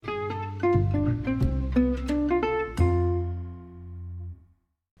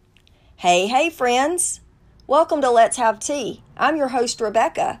Hey, friends. Welcome to Let's Have Tea. I'm your host,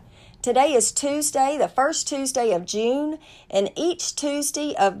 Rebecca. Today is Tuesday, the first Tuesday of June, and each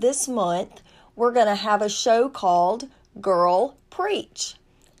Tuesday of this month, we're going to have a show called Girl Preach.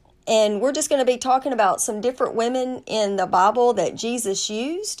 And we're just going to be talking about some different women in the Bible that Jesus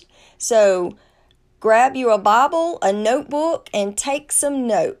used. So grab you a Bible, a notebook, and take some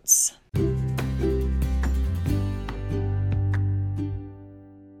notes.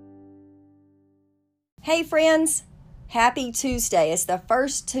 Hey friends, happy Tuesday. It's the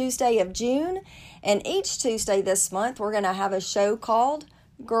first Tuesday of June, and each Tuesday this month we're going to have a show called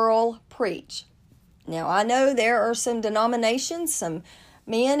Girl Preach. Now I know there are some denominations, some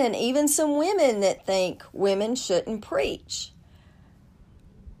men and even some women that think women shouldn't preach.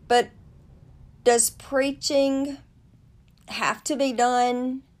 But does preaching have to be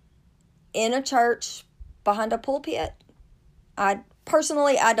done in a church behind a pulpit? I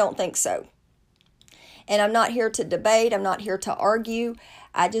don't think so. And I'm not here to debate. I'm not here to argue.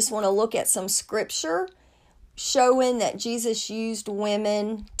 I just want to look at some scripture showing that Jesus used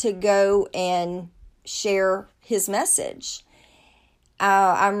women to go and share his message.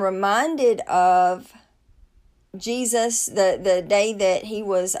 I'm reminded of Jesus, the day that he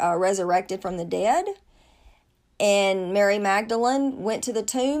was resurrected from the dead. And Mary Magdalene went to the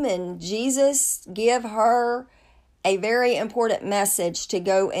tomb, and Jesus gave her a very important message to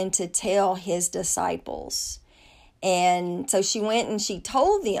go and to tell his disciples. And so she went and she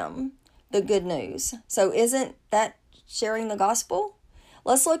told them the good news. So isn't that sharing the gospel?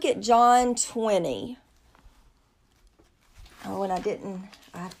 Let's look at John 20. Oh, and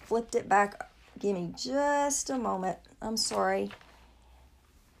I flipped it back. Give me just a moment. I'm sorry.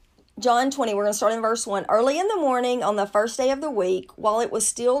 John 20, we're going to start in verse 1. Early in the morning on the first day of the week, while it was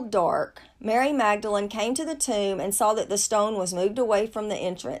still dark, Mary Magdalene came to the tomb and saw that the stone was moved away from the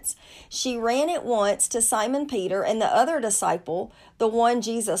entrance. She ran at once to Simon Peter and the other disciple, the one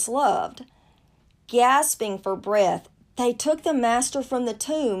Jesus loved. Gasping for breath, they took the master from the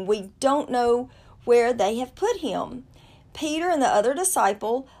tomb. We don't know where they have put him. Peter and the other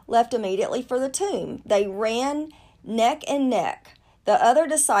disciple left immediately for the tomb. They ran neck and neck. The other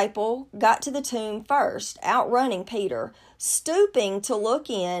disciple got to the tomb first, outrunning Peter. Stooping to look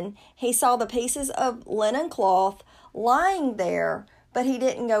in, he saw the pieces of linen cloth lying there, but he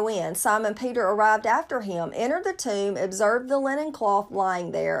didn't go in. Simon Peter arrived after him, entered the tomb, observed the linen cloth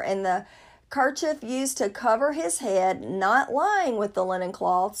lying there, and the kerchief used to cover his head, not lying with the linen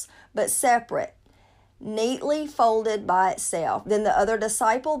cloths, but separate, neatly folded by itself. Then the other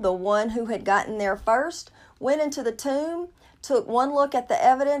disciple, the one who had gotten there first, went into the tomb, took one look at the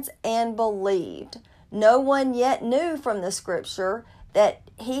evidence, and believed. No one yet knew from the scripture that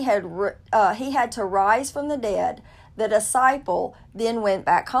he had to rise from the dead. The disciple then went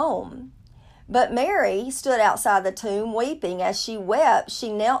back home. But Mary stood outside the tomb weeping. As she wept,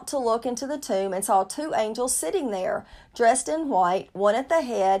 she knelt to look into the tomb and saw two angels sitting there, dressed in white, one at the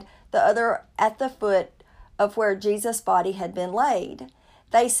head, the other at the foot of where Jesus' body had been laid.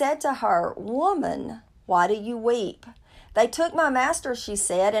 They said to her, "Woman, why do you weep?" "They took my master," she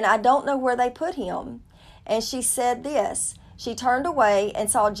said, "and I don't know where they put him." And she said this. She turned away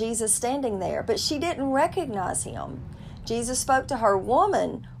and saw Jesus standing there, but she didn't recognize him. Jesus spoke to her,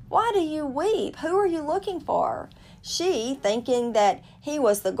 "Woman, why do you weep? Who are you looking for?" She, thinking that he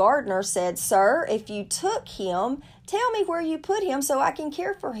was the gardener, said, "Sir, if you took him, tell me where you put him so I can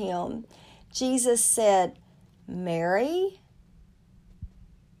care for him." Jesus said, "Mary."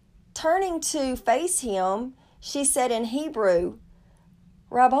 Turning to face him, she said in Hebrew,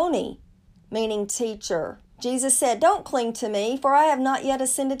 "Rabboni," meaning teacher. Jesus said, "Don't cling to me, for I have not yet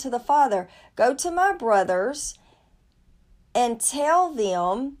ascended to the Father. Go to my brothers and tell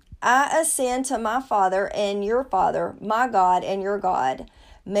them, I ascend to my Father and your Father, my God and your God."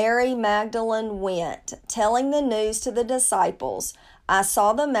 Mary Magdalene went, telling the news to the disciples. "I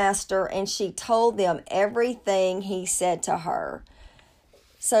saw the Master," and she told them everything he said to her.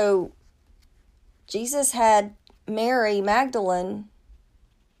 So Jesus had Mary Magdalene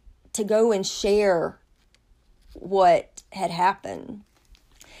to go and share what had happened.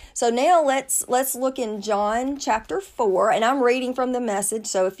 So now let's look in John chapter 4, and I'm reading from the Message.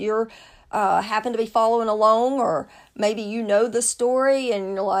 So if you're happen to be following along, or maybe you know the story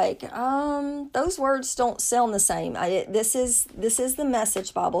and you're like, those words don't sound the same. This is the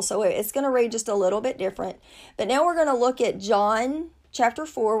Message Bible, so it's going to read just a little bit different. But now we're going to look at John chapter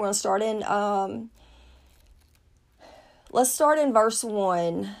 4. We're going to start in let's start in verse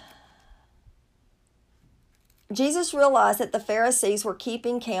 1. Jesus realized that the Pharisees were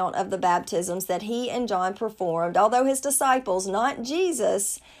keeping count of the baptisms that he and John performed, although his disciples, not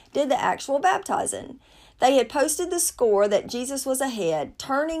Jesus, did the actual baptizing. They had posted the score that Jesus was ahead,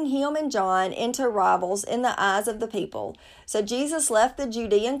 turning him and John into rivals in the eyes of the people. So Jesus left the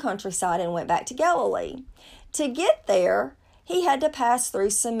Judean countryside and went back to Galilee. To get there, he had to pass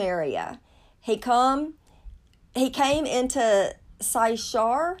through Samaria. He came into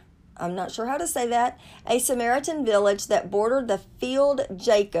Sychar, I'm not sure how to say that, a Samaritan village that bordered the field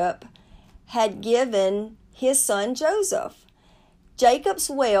Jacob had given his son Joseph. Jacob's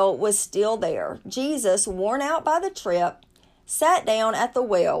well was still there. Jesus, worn out by the trip, sat down at the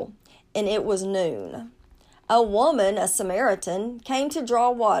well, and it was noon. A woman, a Samaritan, came to draw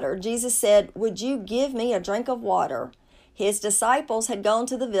water. Jesus said, "Would you give me a drink of water?" His disciples had gone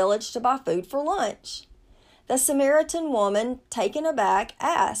to the village to buy food for lunch. The Samaritan woman, taken aback,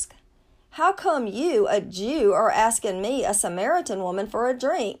 asked, "How come you, a Jew, are asking me, a Samaritan woman, for a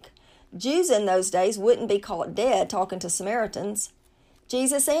drink?" Jews in those days wouldn't be caught dead talking to Samaritans.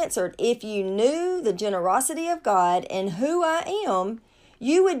 Jesus answered, "If you knew the generosity of God and who I am,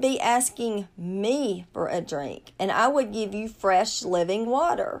 you would be asking me for a drink, and I would give you fresh living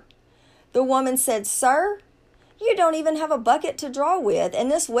water." The woman said, "Sir, you don't even have a bucket to draw with,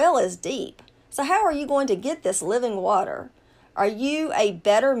 and this well is deep. So how are you going to get this living water? Are you a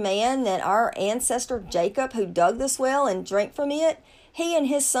better man than our ancestor Jacob, who dug this well and drank from it, he and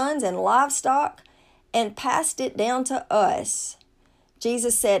his sons and livestock, and passed it down to us?"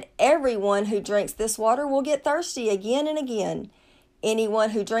 Jesus said, "Everyone who drinks this water will get thirsty again and again. Anyone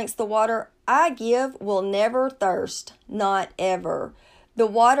who drinks the water I give will never thirst, not ever. The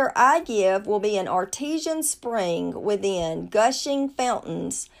water I give will be an artesian spring within, gushing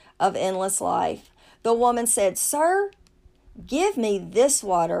fountains of endless life." The woman said, "Sir, give me this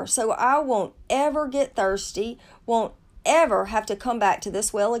water so I won't ever get thirsty, won't ever have to come back to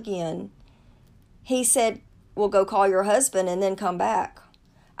this well again." He said, "Well, go call your husband and then come back."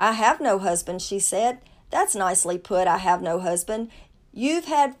 "I have no husband," she said. "That's nicely put, I have no husband. You've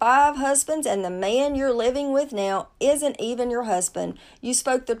had 5 husbands, and the man you're living with now isn't even your husband. You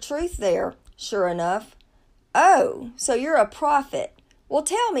spoke the truth there, sure enough." "Oh, so you're a prophet. Well,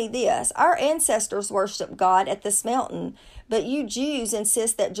 tell me this. Our ancestors worshiped God at this mountain, but you Jews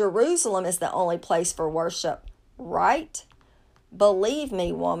insist that Jerusalem is the only place for worship, right?" "Believe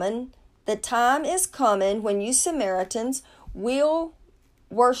me, woman, the time is coming when you Samaritans will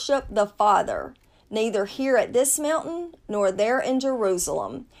worship the Father, neither here at this mountain nor there in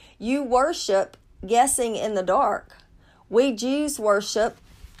Jerusalem. You worship guessing in the dark. We Jews worship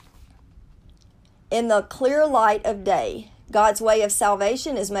in the clear light of day. God's way of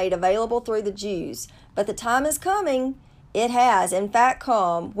salvation is made available through the Jews, but the time is coming, it has in fact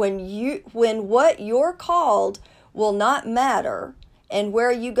come, when what you're called will not matter and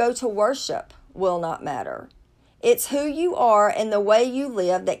where you go to worship will not matter. It's who you are and the way you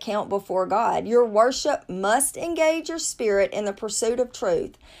live that count before God. Your worship must engage your spirit in the pursuit of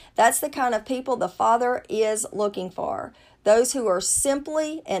truth. That's the kind of people the Father is looking for. Those who are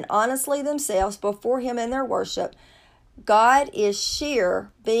simply and honestly themselves before Him in their worship. God is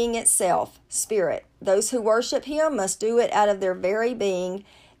sheer being itself, spirit. Those who worship Him must do it out of their very being,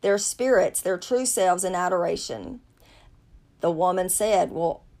 their spirits, their true selves in adoration. The woman said,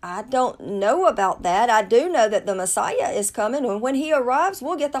 "Well, I don't know about that. I do know that the Messiah is coming, and when He arrives,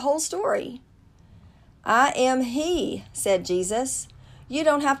 we'll get the whole story." "I am He," said Jesus. "You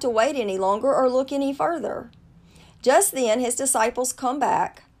don't have to wait any longer or look any further." Just then His disciples come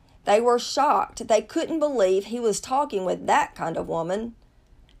back. They were shocked. They couldn't believe He was talking with that kind of woman.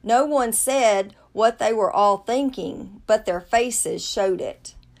 No one said what they were all thinking, but their faces showed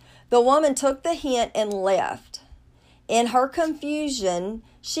it. The woman took the hint and left. In her confusion,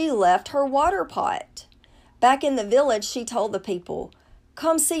 she left her water pot. Back in the village, she told the people,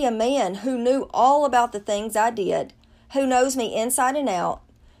 "Come see a man who knew all about the things I did, who knows me inside and out.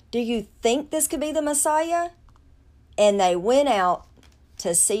 Do you think this could be the Messiah?" And they went out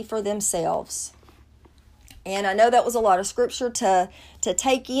to see for themselves. And I know that was a lot of scripture to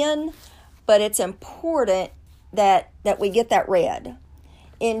take in, but it's important that we get that read.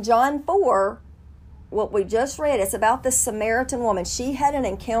 In John 4, what we just read, it's about the Samaritan woman. She had an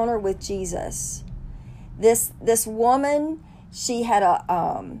encounter with Jesus. This woman, she had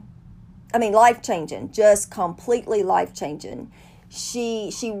life-changing, just completely life-changing.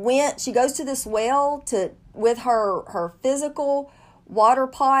 She goes to this well with her physical water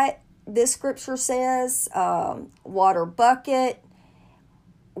pot, this scripture says, water bucket,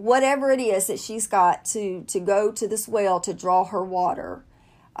 whatever it is that she's got to go to this well to draw her water,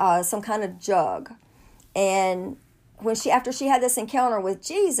 some kind of jug. And after she had this encounter with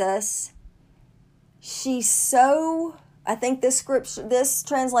Jesus, I think this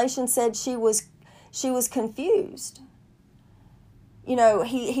translation said she was confused.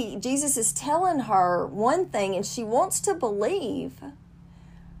 Jesus is telling her one thing and she wants to believe.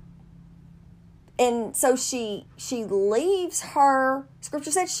 And so she leaves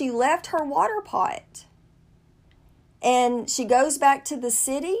Scripture said she left her water pot. And she goes back to the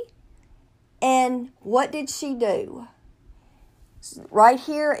city. And what did she do? Right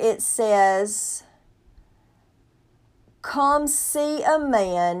here it says, "Come see a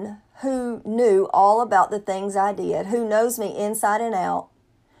man who knew all about the things I did, who knows me inside and out.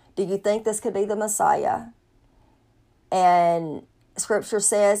 Do you think this could be the Messiah?" And Scripture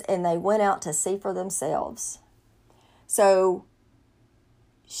says, and they went out to see for themselves. So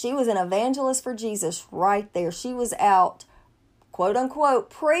she was an evangelist for Jesus right there. She was out, quote unquote,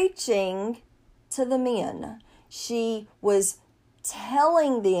 preaching to the men. She was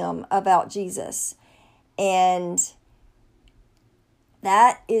telling them about Jesus. And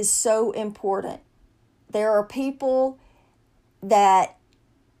that is so important. There are people that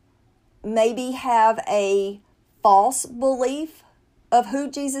maybe have a false belief of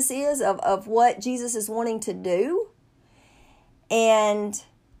who Jesus is, of what Jesus is wanting to do. And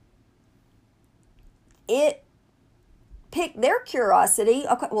it piqued their curiosity.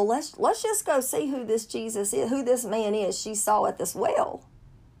 Okay, well, let's just go see who this Jesus is, who this man is she saw at this well.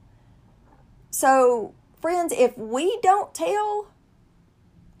 So, friends, if we don't tell,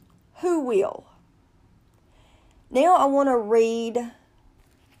 who will? Now I want to read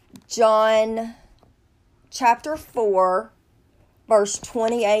John chapter 4, verse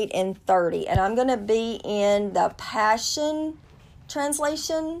 28 and 30. And I'm going to be in the Passion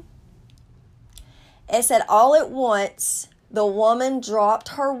Translation. It said, "All at once, the woman dropped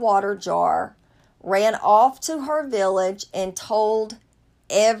her water jar, ran off to her village, and told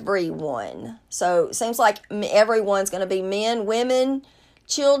everyone." So it seems like everyone's going to be men, women,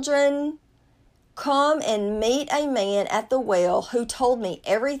 children. "Come and meet a man at the well who told me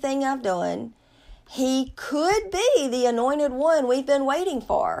everything I've done. He could be the anointed one we've been waiting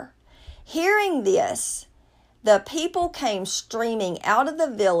for." Hearing this, the people came streaming out of the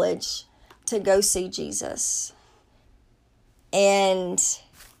village to go see Jesus. And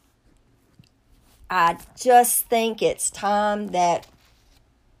I just think it's time that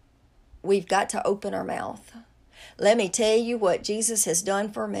we've got to open our mouth. Let me tell you what Jesus has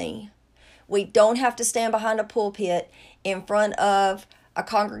done for me. We don't have to stand behind a pulpit in front of a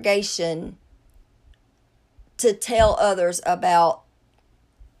congregation to tell others about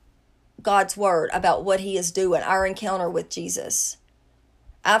God's word, about what he is doing, our encounter with Jesus.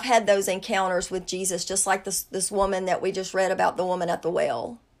 I've had those encounters with Jesus, just like this woman that we just read about, the woman at the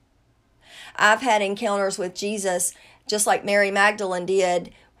well. I've had encounters with Jesus, just like Mary Magdalene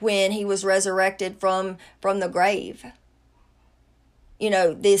did when he was resurrected from the grave.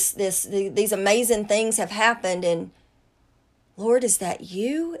 These amazing things have happened, and Lord, is that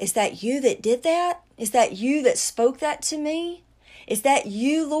you? Is that you that did that? Is that you that spoke that to me? Is that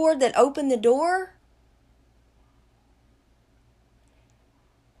you, Lord, that opened the door?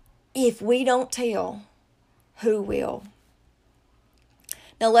 If we don't tell, who will?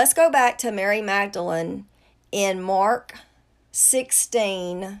 Now let's go back to Mary Magdalene in Mark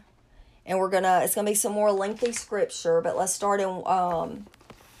 16, and it's gonna be some more lengthy scripture, but let's start in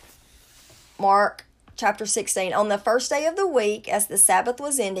Mark chapter 16. "On the first day of the week, as the Sabbath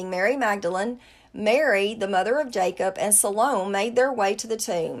was ending, Mary Magdalene, Mary, the mother of Jacob, and Salome made their way to the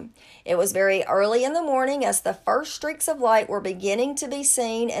tomb. It was very early in the morning, as the first streaks of light were beginning to be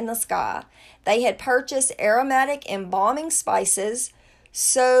seen in the sky. They had purchased aromatic embalming spices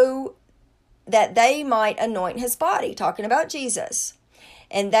so that they might anoint his body," talking about Jesus.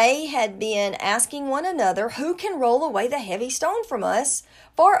 "And they had been asking one another, 'Who can roll away the heavy stone for us,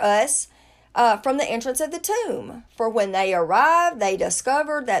 from the entrance of the tomb?' For when they arrived, they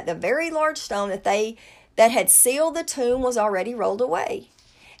discovered that the very large stone that had sealed the tomb was already rolled away.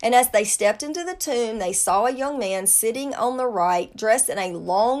 And as they stepped into the tomb, they saw a young man sitting on the right, dressed in a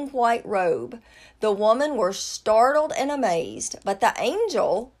long white robe. The women were startled and amazed, but the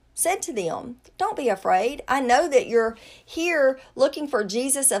angel said to them, 'Don't be afraid. I know that you're here looking for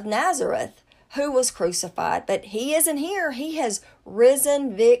Jesus of Nazareth, who was crucified, but he isn't here. He has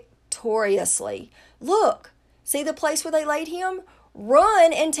risen victoriously. Look, see the place where they laid him?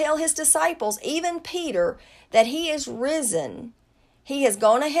 Run and tell his disciples, even Peter, that he is risen. He has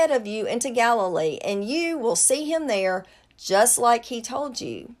gone ahead of you into Galilee, and you will see him there, just like he told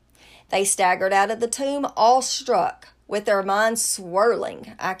you.' They staggered out of the tomb, all struck with their minds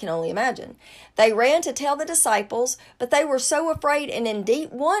swirling. I can only imagine. They ran to tell the disciples, but they were so afraid and in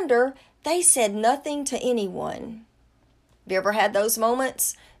deep wonder, they said nothing to anyone. Have you ever had those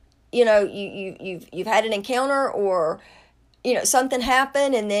moments? You know, you've had an encounter, or something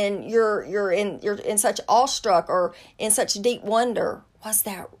happened, and then you're in such awestruck or in such deep wonder.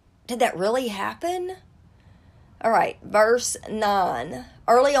 Did that really happen? All right, verse 9.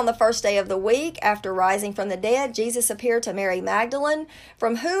 Early on the first day of the week, after rising from the dead, Jesus appeared to Mary Magdalene,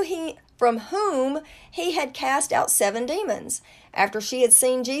 from whom he had cast out 7 demons. After she had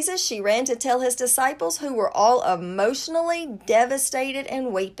seen Jesus, she ran to tell his disciples, who were all emotionally devastated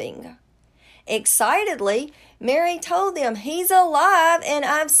and weeping. Excitedly, Mary told them, "He's alive and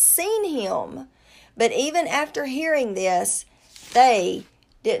I've seen him." But even after hearing this, they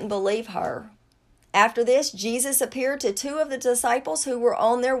didn't believe her. After this, Jesus appeared to 2 of the disciples who were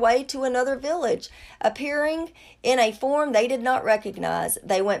on their way to another village, appearing in a form they did not recognize.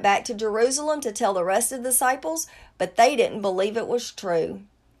 They went back to Jerusalem to tell the rest of the disciples, but they didn't believe it was true.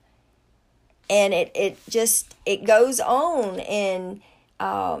 And it goes on, and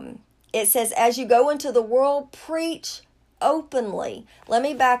it says, as you go into the world, preach openly. Let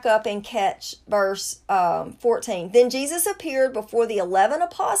me back up and catch verse 14. Then Jesus appeared before the 11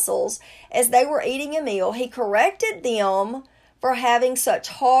 apostles as they were eating a meal. He corrected them for having such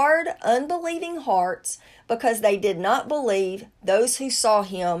hard, unbelieving hearts, because they did not believe those who saw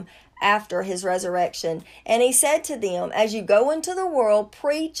him after his resurrection. And he said to them, as you go into the world,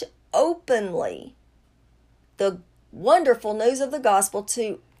 preach openly the wonderful news of the gospel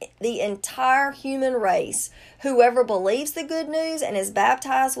to the entire human race. Whoever believes the good news and is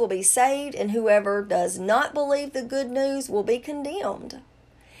baptized will be saved, and whoever does not believe the good news will be condemned.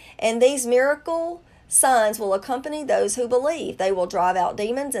 And these miracle signs will accompany those who believe. They will drive out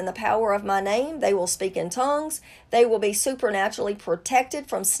demons in the power of my name. They will speak in tongues. They will be supernaturally protected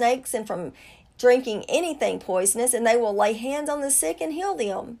from snakes and from drinking anything poisonous, and they will lay hands on the sick and heal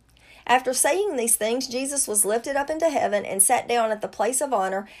them. After saying these things, Jesus was lifted up into heaven and sat down at the place of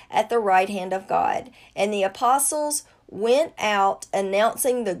honor at the right hand of God. And the apostles went out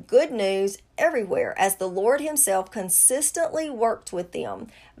announcing the good news everywhere, as the Lord himself consistently worked with them,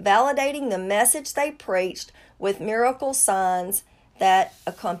 validating the message they preached with miracle signs that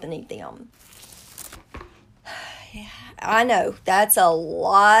accompanied them. I know that's a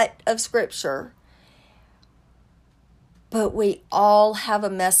lot of scripture, but we all have a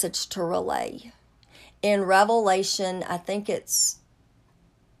message to relay. In Revelation, I think it's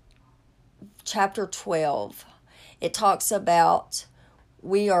chapter 12, it talks about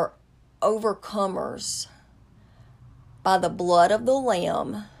we are overcomers by the blood of the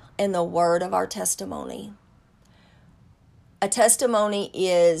Lamb and the word of our testimony. A testimony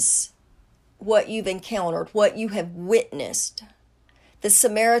is what you've encountered, what you have witnessed. The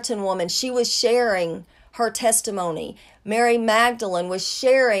Samaritan woman, she was sharing her testimony. Mary Magdalene was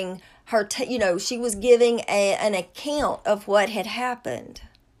sharing her, she was giving an account of what had happened.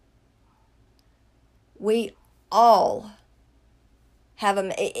 We all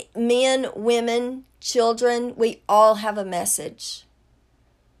have men, women, children, we all have a message.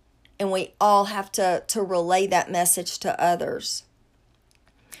 And we all have to relay that message to others.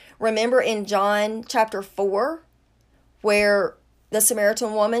 Remember in John chapter 4, where the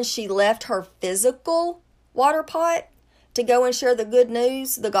Samaritan woman, she left her physical water pot to go and share the good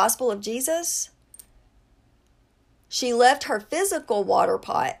news, the gospel of Jesus? She left her physical water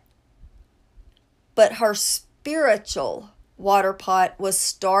pot, but her spiritual water pot was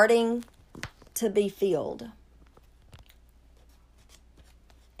starting to be filled.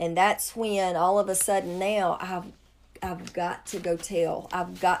 And that's when all of a sudden now I've got to go tell.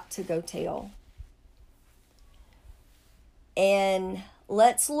 I've got to go tell. And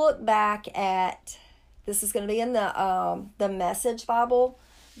let's look back at, this is going to be in the Message Bible,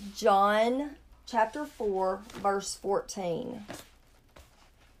 John chapter 4, verse 14.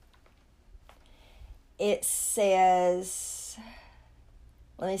 It says,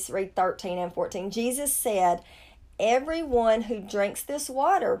 let me read 13 and 14. Jesus said, everyone who drinks this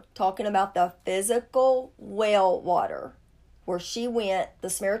water, talking about the physical well water, where she went, the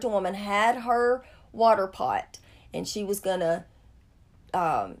Samaritan woman had her water pot, and she was going to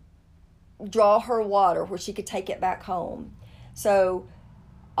draw her water where she could take it back home. So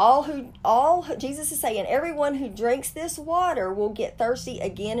Jesus is saying, everyone who drinks this water will get thirsty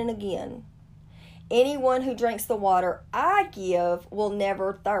again and again. Anyone who drinks the water I give will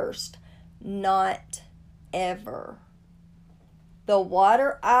never thirst, not ever. The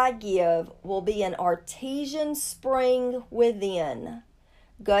water I give will be an artesian spring within,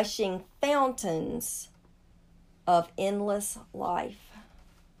 gushing fountains of endless life.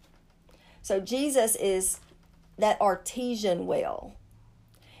 So Jesus is that artesian well.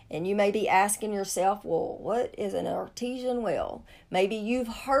 And you may be asking yourself, well, what is an artesian well? Maybe you've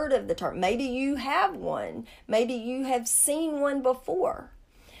heard of the term. Maybe you have one. Maybe you have seen one before.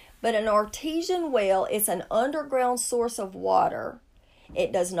 But an artesian well is an underground source of water.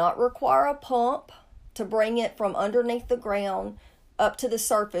 It does not require a pump to bring it from underneath the ground up to the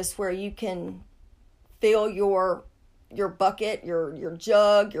surface where you can fill your bucket, your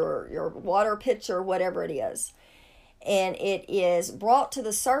jug, your water pitcher, whatever it is. And it is brought to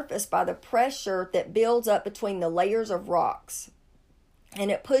the surface by the pressure that builds up between the layers of rocks.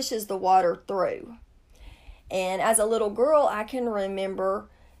 And it pushes the water through. And as a little girl, I can remember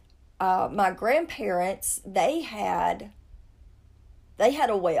my grandparents, they had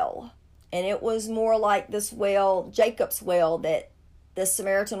a well. And it was more like this well, Jacob's well, that the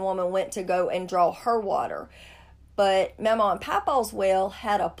Samaritan woman went to go and draw her water. But Mama and Papa's well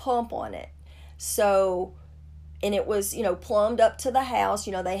had a pump on it. So, and it was, plumbed up to the house.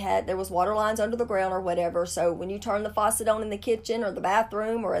 There was water lines under the ground or whatever. So when you turn the faucet on in the kitchen or the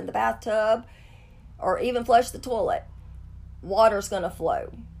bathroom or in the bathtub or even flush the toilet, water's going to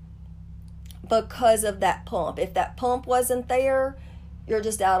flow because of that pump. If that pump wasn't there, you're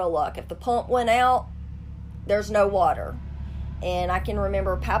just out of luck. If the pump went out, there's no water. And I can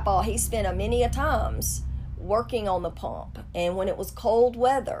remember Papa, he spent many a times working on the pump. And when it was cold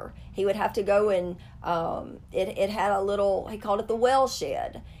weather, he would have to go and it had a little, he called it the well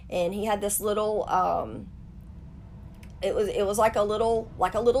shed. And he had this little it was like a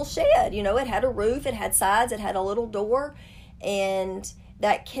little shed. It had a roof, it had sides, it had a little door, and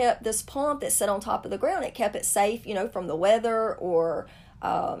that kept this pump that sat on top of the ground, it kept it safe, from the weather or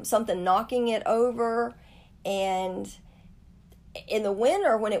something knocking it over. And in the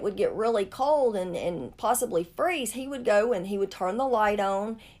winter, when it would get really cold and possibly freeze, he would go and he would turn the light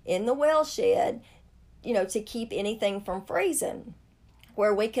on in the well shed, to keep anything from freezing,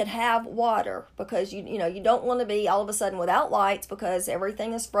 where we could have water, because you don't want to be all of a sudden without lights because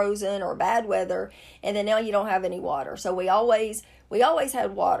everything is frozen or bad weather, and then now you don't have any water. So we always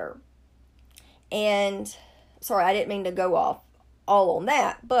had water. And sorry, I didn't mean to go off all on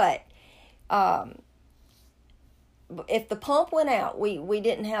that, but if the pump went out, we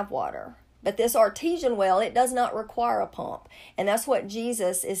didn't have water. But this artesian well, it does not require a pump. And that's what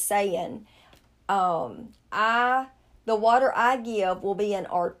Jesus is saying. The water I give will be an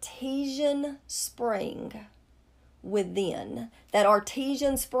artesian spring within. That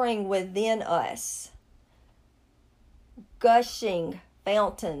artesian spring within us. Gushing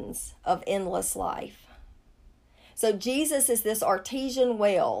fountains of endless life. So Jesus is this artesian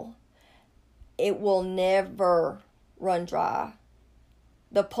well. It will never run dry.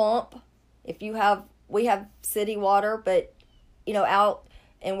 The pump, we have city water, but out,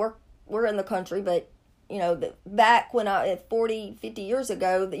 and we're in the country, but back when 40, 50 years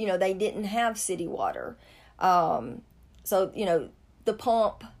ago, they didn't have city water. So the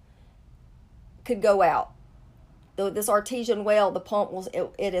pump could go out. This artesian well, the pump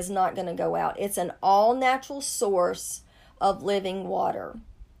it is not going to go out. It's an all natural source of living water.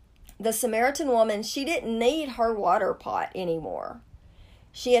 The Samaritan woman, she didn't need her water pot anymore.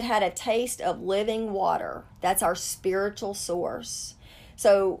 She had a taste of living water. That's our spiritual source.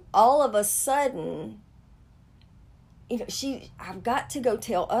 So all of a sudden, I've got to go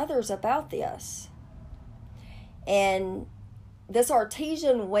tell others about this. And this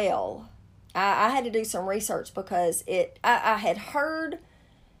artesian well, I had to do some research because I had heard,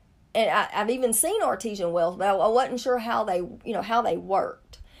 and I've even seen artesian wells, but I wasn't sure how they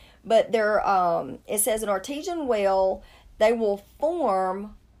worked. But it says an artesian well, they will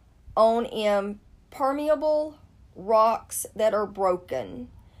form on impermeable rocks that are broken,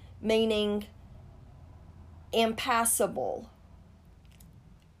 meaning impassable.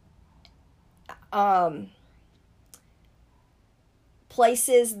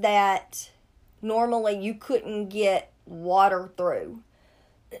 Places that normally you couldn't get water through.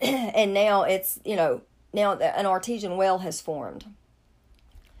 And now now an artesian well has formed.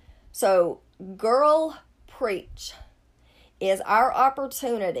 So, Girl Preach is our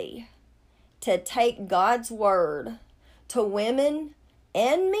opportunity to take God's word to women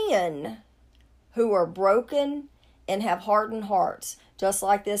and men who are broken and have hardened hearts, just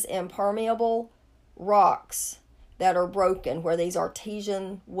like this impermeable rocks that are broken where these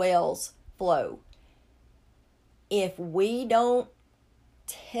artesian wells flow. If we don't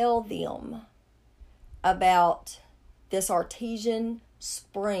tell them about this artesian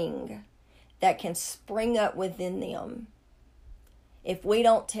spring that can spring up within them, if we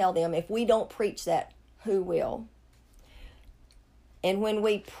don't tell them, if we don't preach that, who will. And when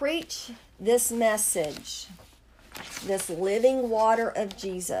we preach this message, this living water of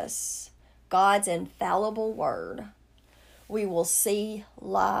Jesus, God's infallible word, we will see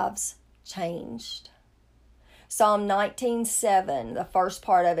lives changed. Psalm 19:7, the first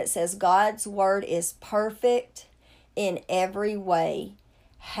part of it says, God's word is perfect in every way.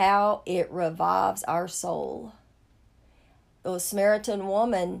 How it revives our soul. The Samaritan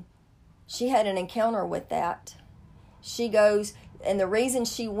woman, she had an encounter with that. She goes, and the reason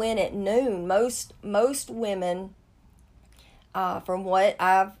she went at noon, most women, from what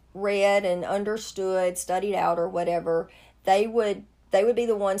I've read and understood, studied out or whatever, they would be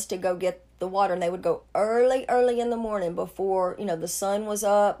the ones to go get the water, and they would go early in the morning before, the sun was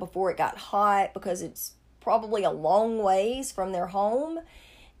up, before it got hot, because it's probably a long ways from their home.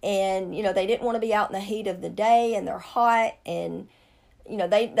 And, they didn't want to be out in the heat of the day, and they're hot, and,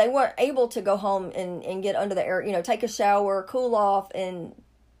 they weren't able to go home and get under the air, take a shower, cool off, and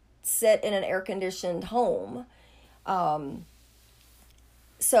sit in an air-conditioned home.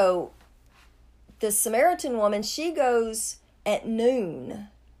 So the Samaritan woman, she goes at noon.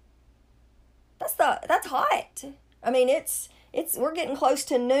 That's hot. I mean, it's we're getting close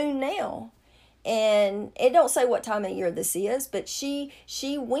to noon now. And it don't say what time of year this is, but she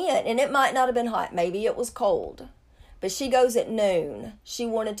went, and it might not have been hot. Maybe it was cold. But she goes at noon. She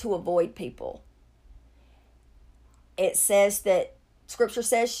wanted to avoid people. It says that, Scripture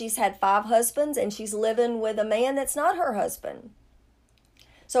says she's had 5 husbands, and she's living with a man that's not her husband.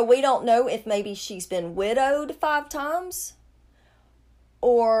 So we don't know if maybe she's been widowed 5 times,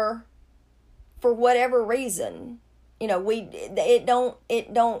 or for whatever reason. It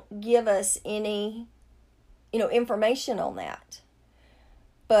don't give us any, information on that.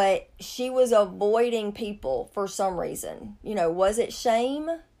 But she was avoiding people for some reason. Was it shame?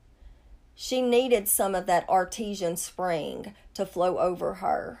 She needed some of that artesian spring to flow over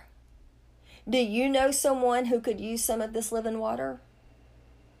her. Do you know someone who could use some of this living water?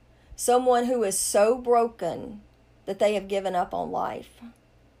 Someone who is so broken that they have given up on life.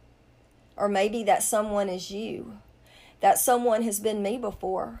 Or maybe that someone is you. That someone has been me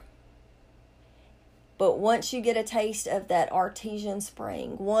before. But once you get a taste of that artesian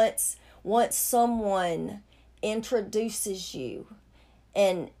spring, once someone introduces you,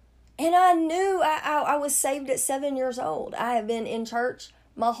 and I knew I was saved at 7 years old. I have been in church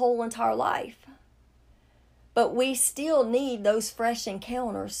my whole entire life. But we still need those fresh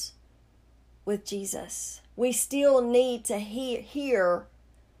encounters with Jesus. We still need to hear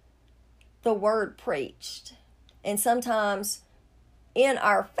the word preached. And sometimes in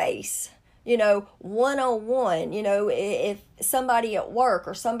our face, one-on-one, if somebody at work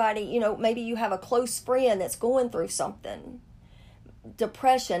or somebody, maybe you have a close friend that's going through something,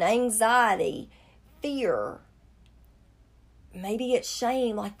 depression, anxiety, fear, maybe it's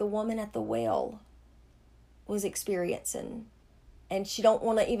shame like the woman at the well was experiencing, and she don't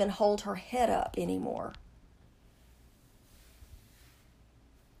want to even hold her head up anymore.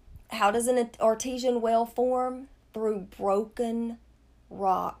 How does an artesian well form? Through broken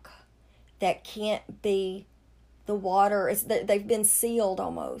rock that can't be, the water, they've been sealed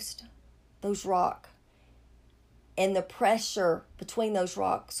almost, those rock. And the pressure between those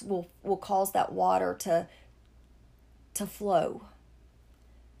rocks will cause that water to flow.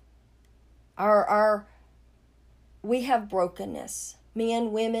 We have brokenness.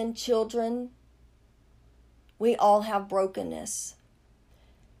 Men, women, children, we all have brokenness.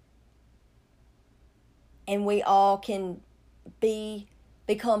 And we all can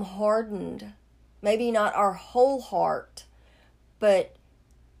become hardened. Maybe not our whole heart, but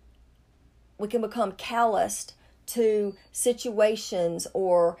we can become calloused to situations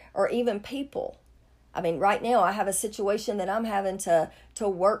or even people. I mean, right now I have a situation that I'm having to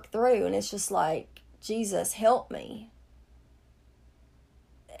work through, and it's just like, Jesus, help me.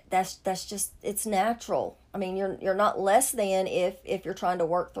 That's just, it's natural. I mean, you're not less than if you're trying to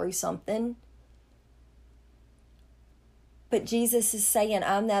work through something. But Jesus is saying,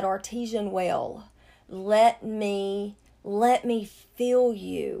 I'm that artesian well. Let me fill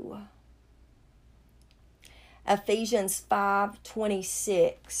you. Ephesians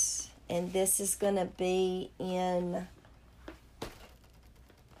 5:26, and this is going to be in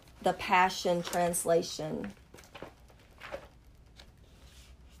the Passion Translation.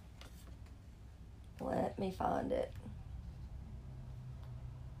 Let me find it.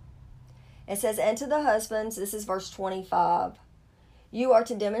 It says, and to the husbands, this is verse 25, you are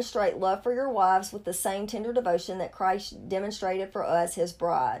to demonstrate love for your wives with the same tender devotion that Christ demonstrated for us, his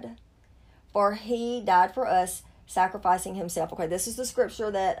bride. For he died for us, sacrificing himself. Okay, this is the scripture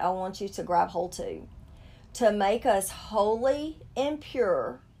that I want you to grab hold to. to make us holy and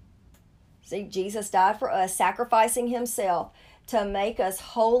pure. See, Jesus died for us, sacrificing himself to make us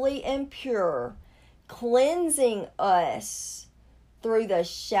holy and pure, cleansing us through the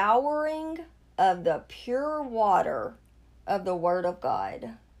showering of the pure water of the Word of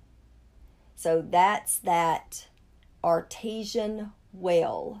God. So that's that artesian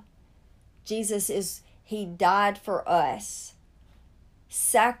well. He died for us,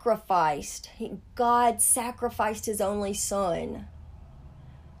 God sacrificed his only Son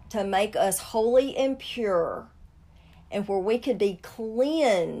to make us holy and pure, and where we could be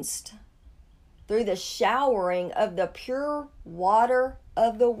cleansed through the showering of the pure water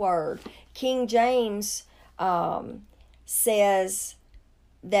of the Word. King James says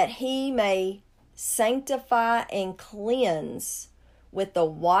that he may sanctify and cleanse with the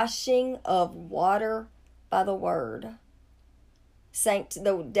washing of water by the Word.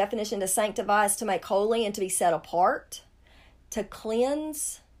 The definition to sanctify is to make holy and to be set apart. To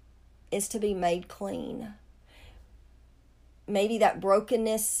cleanse is to be made clean. Maybe that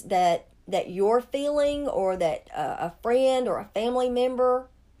brokenness that you're feeling, or that a friend or a family member,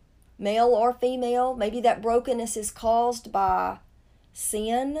 male or female, maybe that brokenness is caused by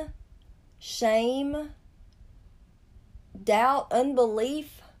sin, shame, doubt,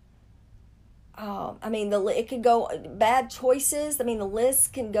 unbelief. It could go bad choices. The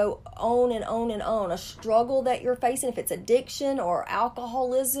list can go on and on and on. A struggle that you're facing, if it's addiction or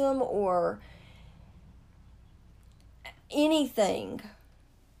alcoholism or anything.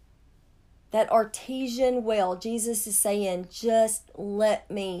 That artesian well, Jesus is saying, just let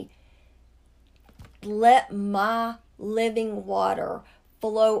my living water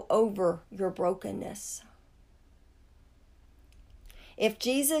flow over your brokenness. If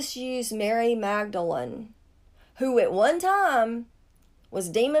Jesus used Mary Magdalene, who at one time was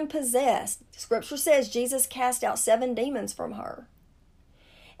demon possessed, Scripture says Jesus cast out 7 demons from her.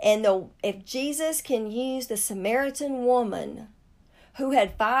 And if Jesus can use the Samaritan woman who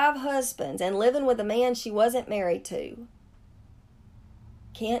had 5 husbands and living with a man she wasn't married to,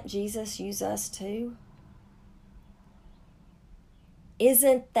 can't Jesus use us too?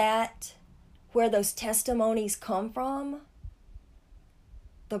 Isn't that where those testimonies come from?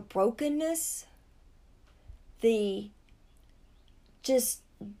 The brokenness, the just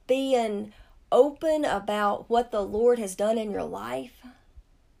being open about what the Lord has done in your life.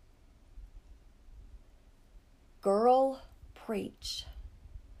 Girl, preach.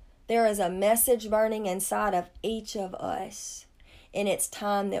 There is a message burning inside of each of us, and it's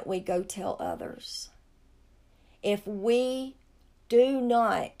time that we go tell others. If we do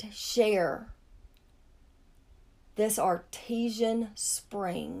not share this artesian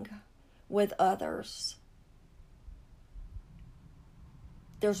spring with others,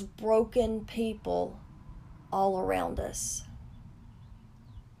 there's broken people all around us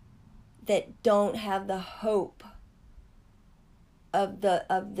that don't have the hope of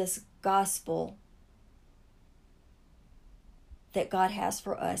this gospel that God has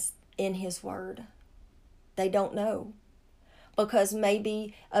for us in His Word. They don't know, because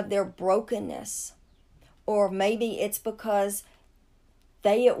maybe of their brokenness, or maybe it's because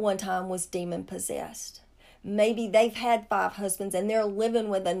they at one time was demon possessed. Maybe they've had 5 husbands and they're living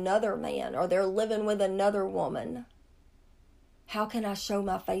with another man, or they're living with another woman. How can I show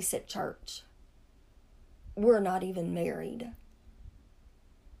my face at church? We're not even married.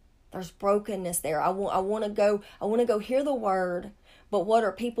 There's brokenness there. I want to go hear the word, but what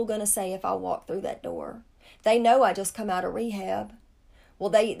are people going to say if I walk through that door? They know I just come out of rehab. Well,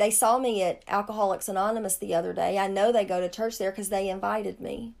 they saw me at Alcoholics Anonymous the other day. I know they go to church there because they invited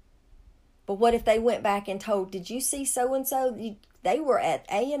me. But what if they went back and told, did you see so-and-so? They were at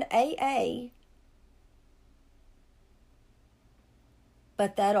A and AA.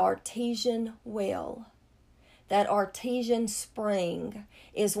 But that artesian well, that artesian spring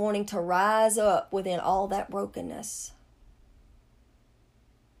is wanting to rise up within all that brokenness.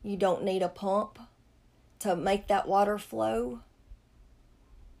 You don't need a pump to make that water flow,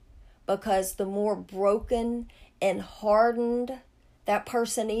 because the more broken and hardened that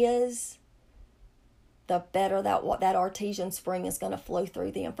person is, the better that artesian spring is going to flow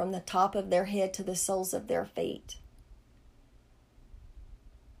through them from the top of their head to the soles of their feet.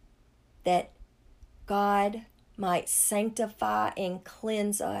 That God might sanctify and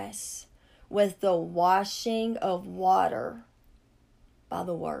cleanse us with the washing of water by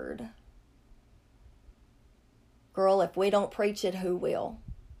the Word. Girl, if we don't preach it, who will?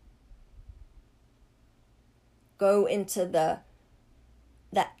 Go into the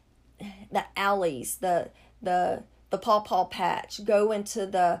alleys, the pawpaw patch. Go into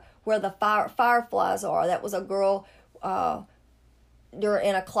the where the fireflies are. That was a girl during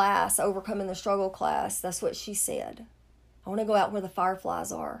in a class, Overcoming the Struggle class. That's what she said. I want to go out where the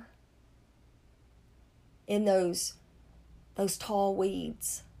fireflies are. In those tall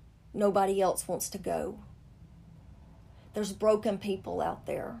weeds. Nobody else wants to go. There's broken people out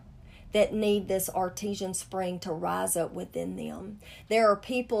there that need this artesian spring to rise up within them. There are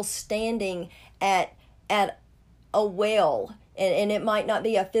people standing at a well, and it might not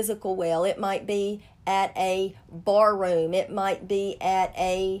be a physical well. It might be at a bar room. It might be at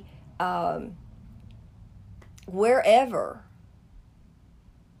a wherever.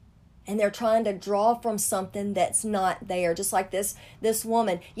 And they're trying to draw from something that's not there. Just like this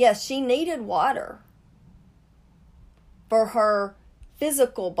woman. Yes, she needed water for her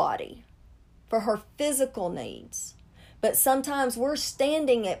physical body, for her physical needs. But sometimes we're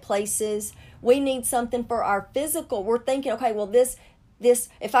standing at places, we need something for our physical. We're thinking, okay, well this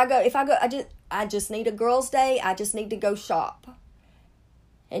if I go I just need a girls' day, I just need to go shop.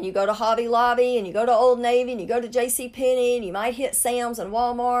 And you go to Hobby Lobby, and you go to Old Navy, and you go to JCPenney, and you might hit Sam's and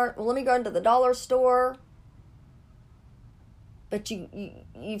Walmart. Well, let me go into the dollar store. But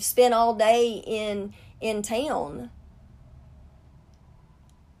you've spent all day in town.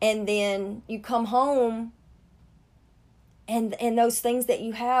 And then you come home, and those things that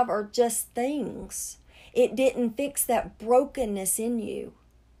you have are just things. It didn't fix that brokenness in you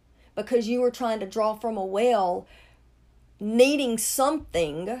because you were trying to draw from a well, needing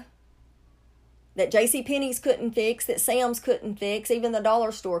something that JCPenney's couldn't fix, that Sam's couldn't fix, even the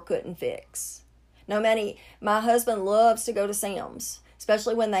dollar store couldn't fix. My husband loves to go to Sam's,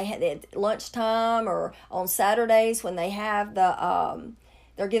 especially when they had lunchtime or on Saturdays when they have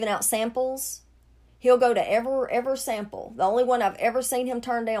they're giving out samples. He'll go to every sample. The only one I've ever seen him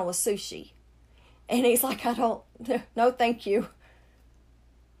turn down was sushi. And he's like, no thank you.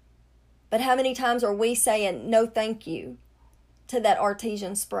 But how many times are we saying no thank you to that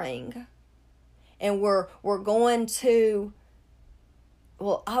artesian spring? And we're going to,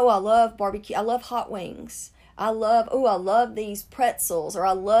 I love barbecue. I love hot wings. I love these pretzels, or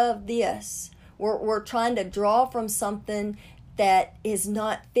I love this. We're trying to draw from something that is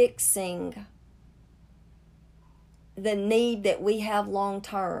not fixing the need that we have long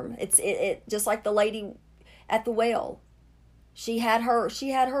term. It just like the lady at the well. She had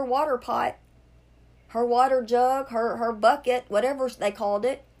her water pot, her water jug, her bucket, whatever they called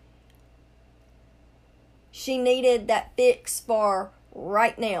it. She needed that fix for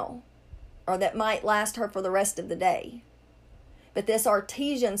right now, or that might last her for the rest of the day. But this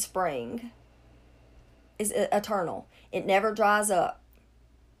artesian spring is eternal. It never dries up.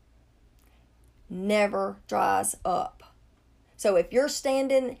 Never dries up. So if you're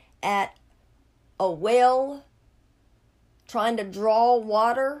standing at a well trying to draw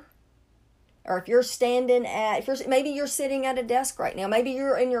water, or if you're standing maybe you're sitting at a desk right now, maybe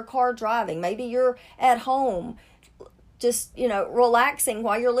you're in your car driving, maybe you're at home just, relaxing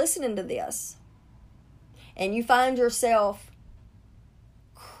while you're listening to this, and you find yourself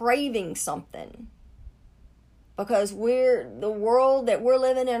craving something, because the world that we're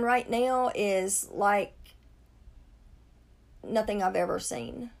living in right now is like nothing I've ever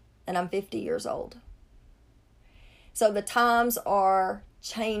seen, and I'm 50 years old. So the times are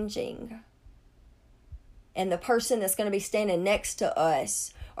changing. And the person that's going to be standing next to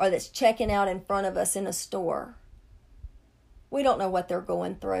us, or that's checking out in front of us in a store, we don't know what they're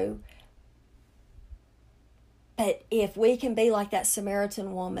going through. But if we can be like that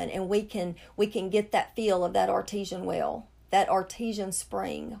Samaritan woman, and we can get that feel of that artesian well, that artesian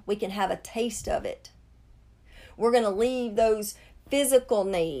spring, we can have a taste of it. We're going to leave those physical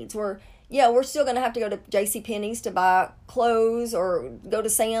needs. We're still going to have to go to JCPenney's to buy clothes, or go to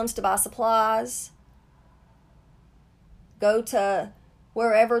Sam's to buy supplies. Go to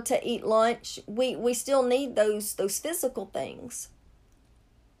wherever to eat lunch. We still need those physical things.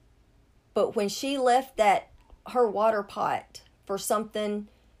 But when she left her water pot for something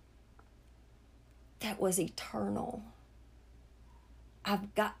that was eternal,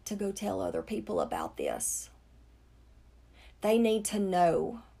 I've got to go tell other people about this. They need to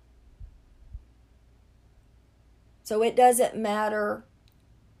know. So it doesn't matter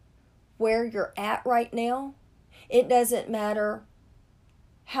where you're at right now. It doesn't matter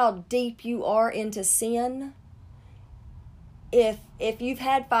how deep you are into sin. If you've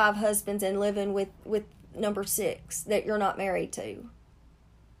had 5 husbands and living with number 6 that you're not married to,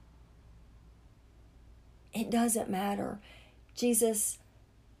 it doesn't matter. Jesus,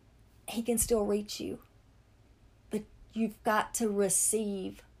 he can still reach you. But you've got to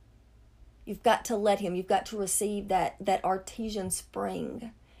receive. You've got to let him. You've got to receive that artesian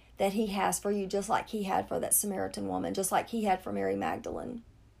spring that he has for you, just like he had for that Samaritan woman, just like he had for Mary Magdalene.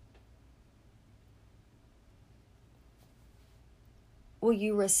 Will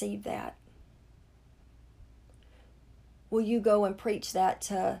you receive that? Will you go and preach that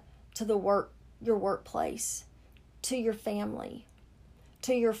to your workplace, to your family,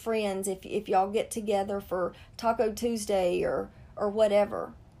 to your friends, if y'all get together for Taco Tuesday or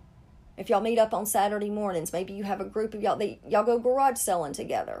whatever? If y'all meet up on Saturday mornings, maybe you have a group of y'all go garage selling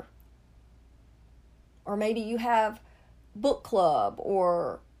together. Or maybe you have book club,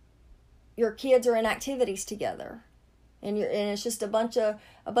 or your kids are in activities together. And it's just a bunch of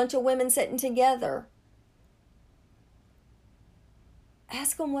women sitting together.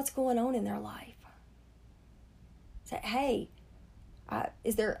 Ask them what's going on in their life. Say, hey,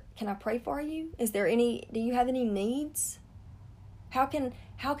 can I pray for you? Do you have any needs? How can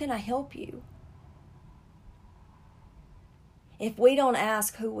I help you? If we don't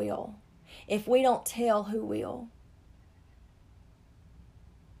ask, who will? If we don't tell, who will?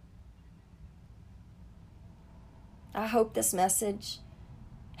 I hope this message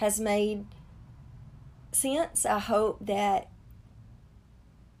has made sense. I hope that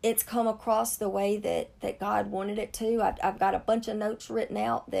it's come across the way that God wanted it to. I've got a bunch of notes written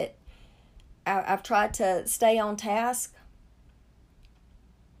out that I've tried to stay on task.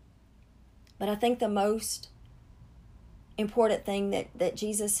 But I think the most important thing that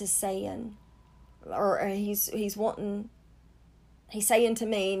Jesus is saying, or he's saying to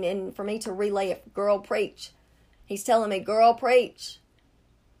me, and for me to relay it, girl, preach. He's telling me, girl, preach.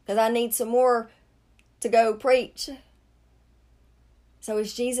 Because I need some more to go preach. So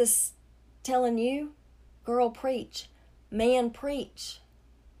is Jesus telling you, girl, preach. Man, preach.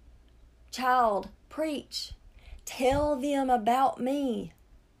 Child, preach. Tell them about me.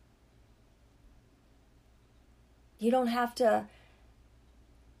 You don't have to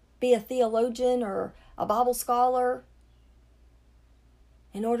be a theologian or a Bible scholar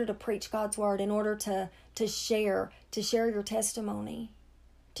in order to preach God's word, in order to share your testimony,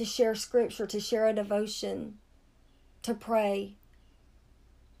 to share scripture, to share a devotion, to pray.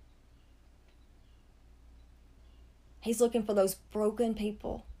 He's looking for those broken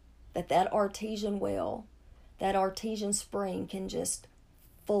people that artesian well, that artesian spring can just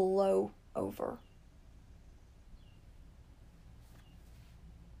flow over.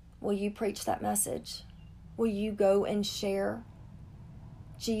 Will you preach that message? Will you go and share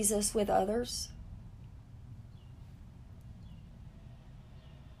Jesus with others?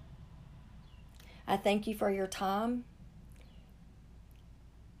 I thank you for your time.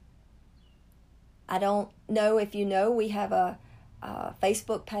 I don't know if you know, we have a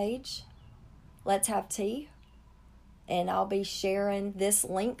Facebook page, Let's Have Tea. And I'll be sharing this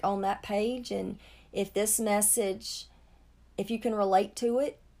link on that page. And if this message, if you can relate to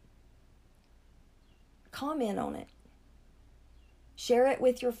it, comment on it. Share it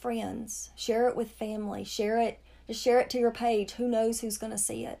with your friends. Share it with family. Just share it to your page. Who knows who's going to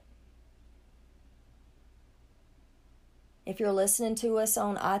see it? If you're listening to us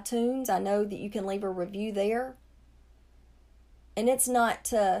on iTunes, I know that you can leave a review there. And it's not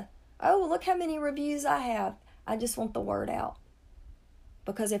to, oh, look how many reviews I have. I just want the word out.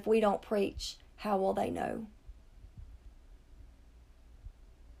 Because if we don't preach, how will they know?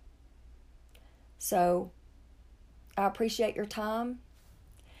 So, I appreciate your time.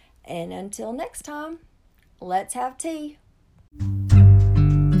 And until next time, let's have tea.